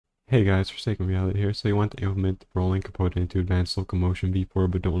Hey guys, Forsaken Reality here. So you want to implement the rolling component into Advanced Locomotion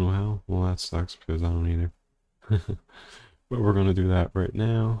V4 but don't know how? Well, that sucks because I don't either. But we're going to do that right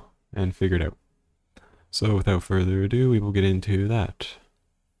now and figure it out. So without further ado, we will get into that.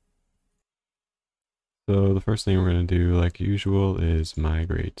 So the first thing we're going to do, like usual, is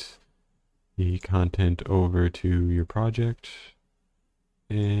migrate the content over to your project.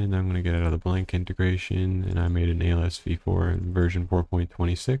 And I'm going to get out of the blank integration, and I made an ALS V4 in version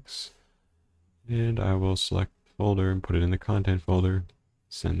 4.26. And I will select the folder and put it in the content folder.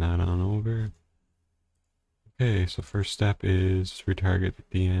 Send that on over. Okay, so first step is retarget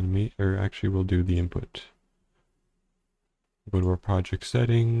the animate, or actually we'll do the input. Go to our project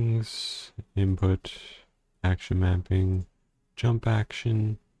settings, input, action mapping, jump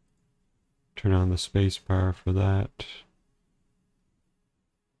action. Turn on the space bar for that.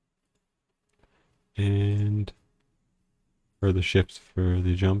 And for the shift for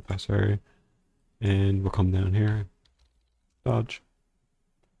the jump, sorry. And we'll come down here, dodge,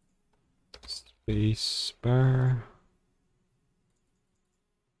 space bar,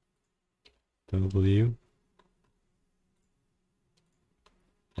 W,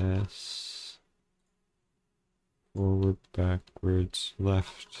 S, forward, backwards,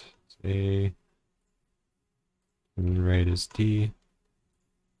 left, A, and right is D.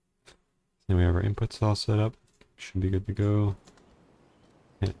 Then we have our inputs all set up. Should be good to go.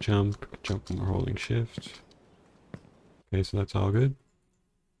 Can't jump when we're holding shift. Okay, so that's all good.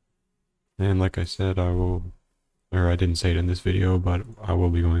 And like I said, I didn't say it in this video, but I will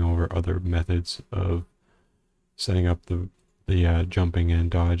be going over other methods of setting up the jumping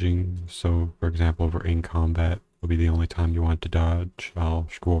and dodging. So for example, if we're in combat, will be the only time you want to dodge. I'll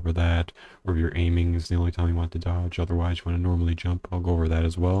go over that. Or if you're aiming is the only time you want to dodge. Otherwise, you want to normally jump. I'll go over that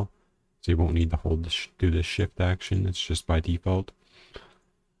as well. So you won't need to do this shift action. It's just by default.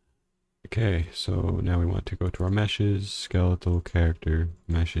 Okay, so now we want to go to our meshes, skeletal, character,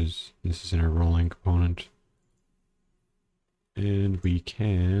 meshes. This is in our rolling component. And we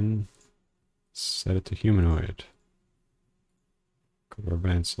can set it to humanoid. Go to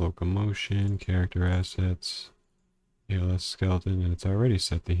advanced locomotion, character assets, ALS skeleton, and it's already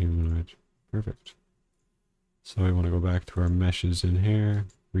set to humanoid. Perfect. So we want to go back to our meshes in here,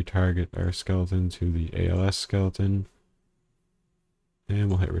 retarget our skeleton to the ALS skeleton, and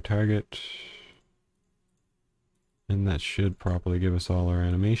we'll hit retarget. And that should properly give us all our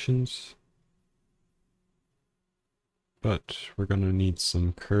animations. But we're going to need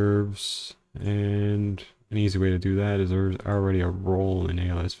some curves, and an easy way to do that is there's already a roll in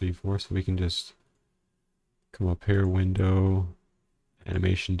ALS V4, so we can just come up here, window,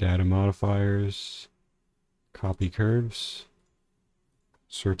 animation data modifiers, copy curves,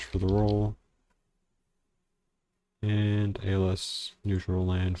 search for the roll, and ALS neutral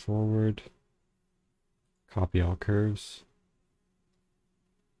land forward, copy all curves,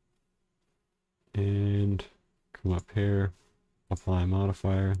 and come up here, apply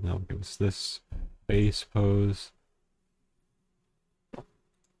modifier. That'll give us this base pose.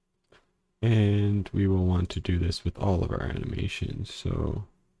 And we will want to do this with all of our animations. So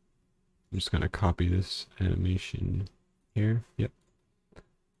I'm just going to copy this animation here. Yep.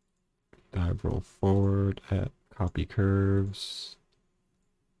 Dive roll forward at copy curves.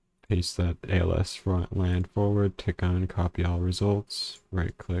 Paste that ALS front land forward. Tick on copy all results.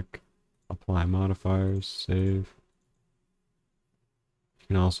 Right click. Apply modifiers. Save. You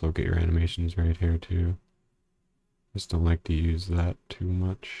can also get your animations right here too. Just don't like to use that too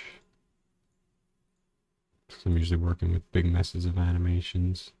much. I'm usually working with big messes of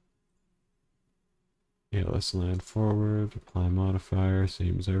animations. ALS land forward, apply modifier,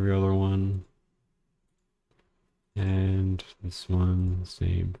 same as every other one. And this one,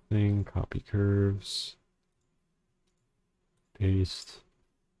 same thing, copy curves, paste,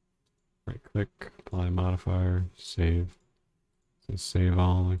 right click, apply modifier, save. So save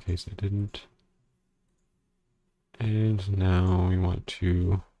all in case I didn't. And now we want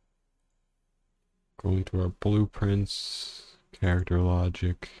to go into our blueprints, character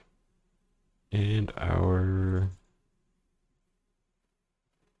logic, and I'm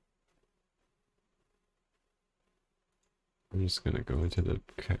just going to go into the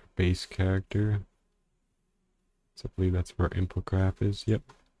base character. So I believe that's where our input graph is. Yep.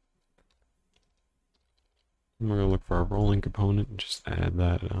 And we're going to look for our rolling component and just add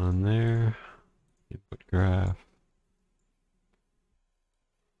that on there. Input graph.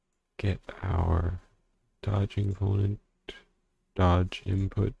 Get our dodging component, dodge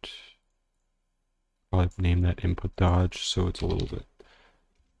input. Probably name that input dodge so it's a little bit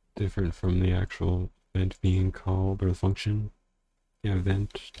different from the actual event being called or the function.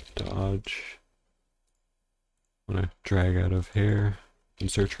 event dodge. I'm gonna drag out of here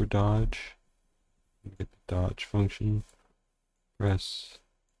and search for dodge. Get the dodge function. Press.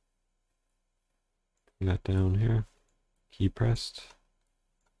 Bring that down here. Key pressed.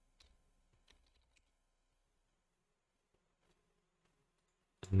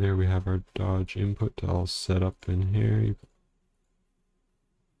 And there we have our dodge input all set up in here.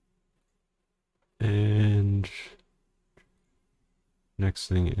 And next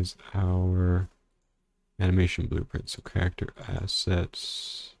thing is our animation blueprint. So character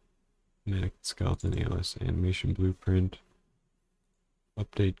assets, mannequin skeleton, ALS animation blueprint,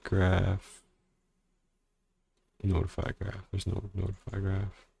 update graph, notify graph. There's no notify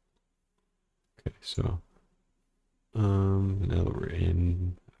graph. Okay, so now that we're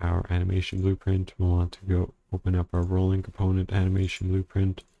in our animation blueprint, we'll want to go open up our rolling component animation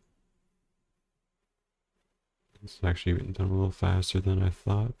blueprint. It's actually done a little faster than I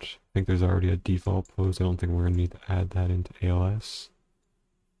thought. I think there's already a default pose. I don't think we're going to need to add that into ALS.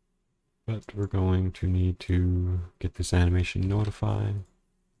 But we're going to need to get this animation notified.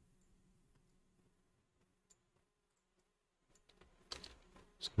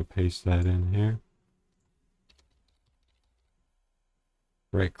 Just going to paste that in here.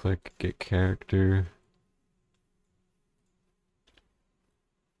 Right click, get character.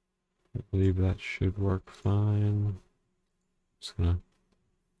 I believe that should work fine. Just gonna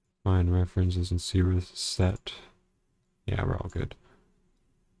find references and see where this is set. Yeah, we're all good.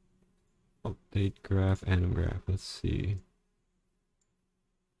 Update graph, anim graph. Let's see.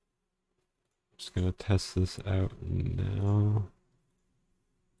 Just gonna test this out now.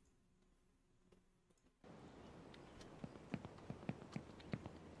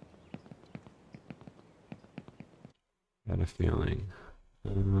 Got a feeling.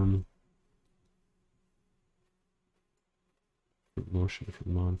 Motion for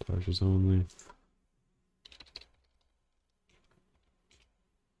montages only.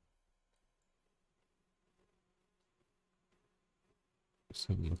 Let's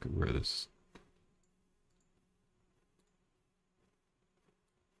have a look at where this.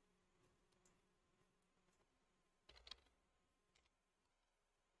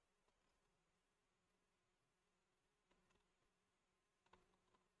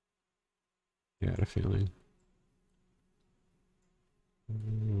 Yeah, I had a feeling.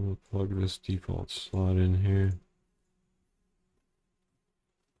 We'll plug this default slot in here.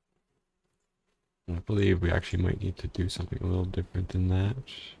 I believe we actually might need to do something a little different than that.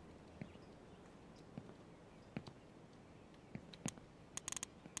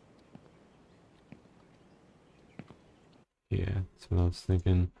 Yeah, that's what I was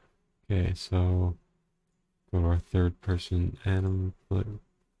thinking. Okay, so go to our third person anim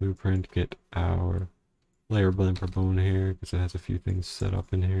blueprint, get our layer blimper bone here because it has a few things set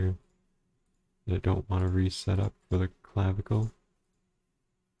up in here that I don't want to reset up for the clavicle.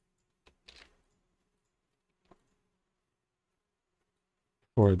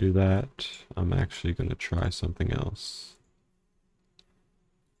 Before I do that, I'm actually going to try something else.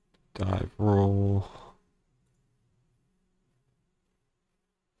 Dive roll.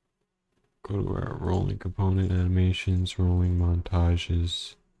 Go to our rolling component animations, rolling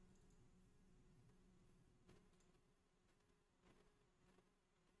montages.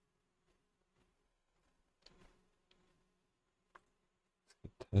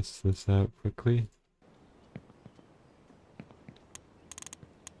 Test this out quickly.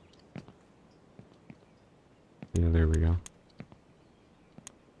 Yeah, there we go.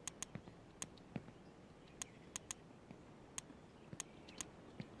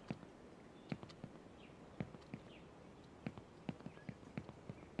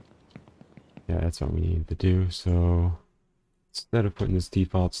 Yeah, that's what we need to do. So instead of putting this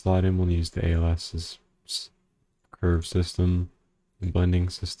default slot in, we'll use the ALS's curve system and blending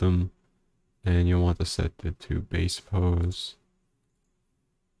system. And you'll want to set it to base pose,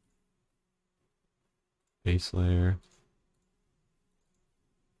 base layer.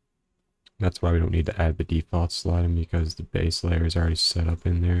 That's why we don't need to add the default slot in, because the base layer is already set up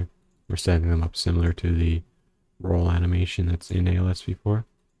in there. We're setting them up similar to the roll animation that's in ALS before.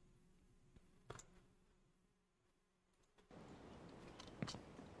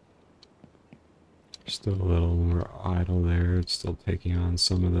 Still a little more idle there. It's still taking on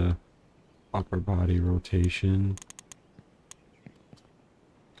some of the upper body rotation.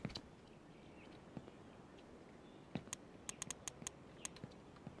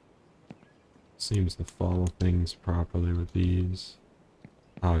 Seems to follow things properly with these.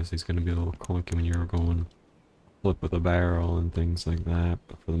 Obviously it's going to be a little clunky when you're going flip with a barrel and things like that,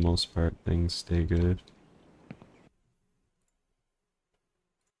 but for the most part things stay good.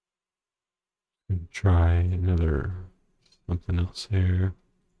 Try another something else here.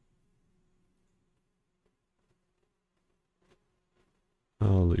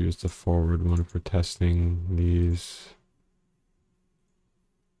 I'll use the forward one for testing these.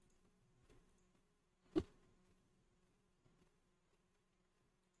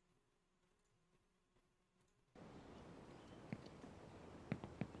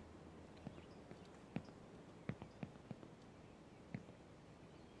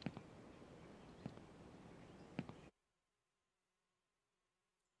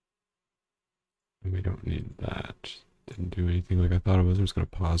 And we don't need that. Didn't do anything like I thought it was. I'm just going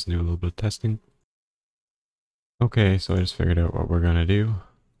to pause and do a little bit of testing. Okay, so I just figured out what we're going to do.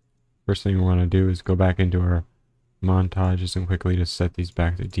 First thing we want to do is go back into our montages and quickly just set these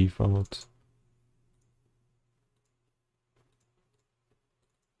back to default.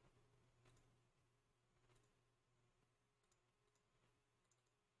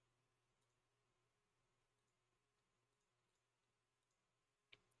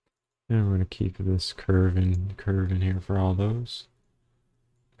 And we're going to keep this curve in here for all those.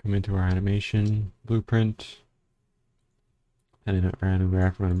 Come into our animation blueprint. And in our anim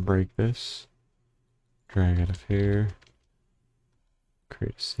graph, we're going to break this. Drag out of here.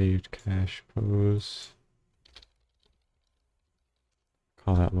 Create a saved cache pose.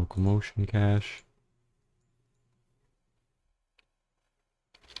 Call that local motion cache.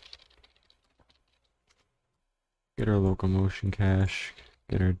 Get our local motion cache.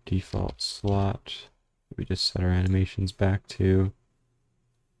 Get our default slot. We just set our animations back to.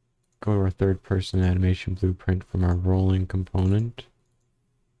 Go to our third person animation blueprint from our rolling component.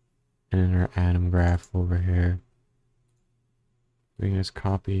 And our anim graph over here. We can just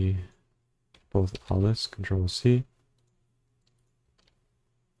copy both all this, Control C.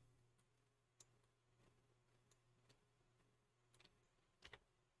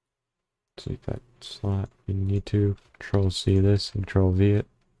 Delete that slot. We need to Control C this, Control V it.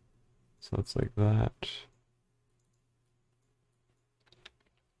 So it's like that.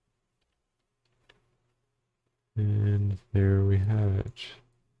 And there we have it.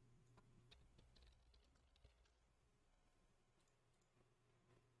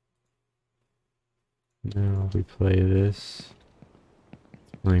 Now we play this,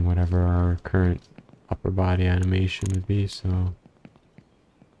 playing whatever our current upper body animation would be, so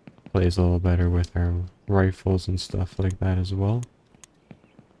plays a little better with our rifles and stuff like that as well,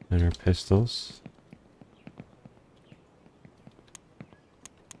 and our pistols.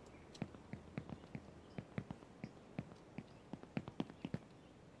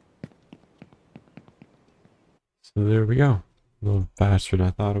 So there we go. A little faster than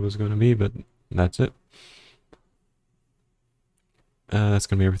I thought it was going to be, but that's it. That's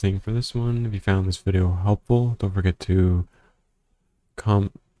going to be everything for this one. If you found this video helpful, don't forget to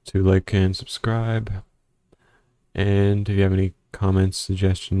like and subscribe. And if you have any comments,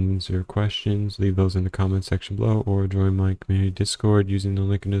 suggestions, or questions, leave those in the comment section below or join my community Discord using the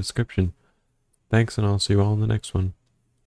link in the description. Thanks, and I'll see you all in the next one.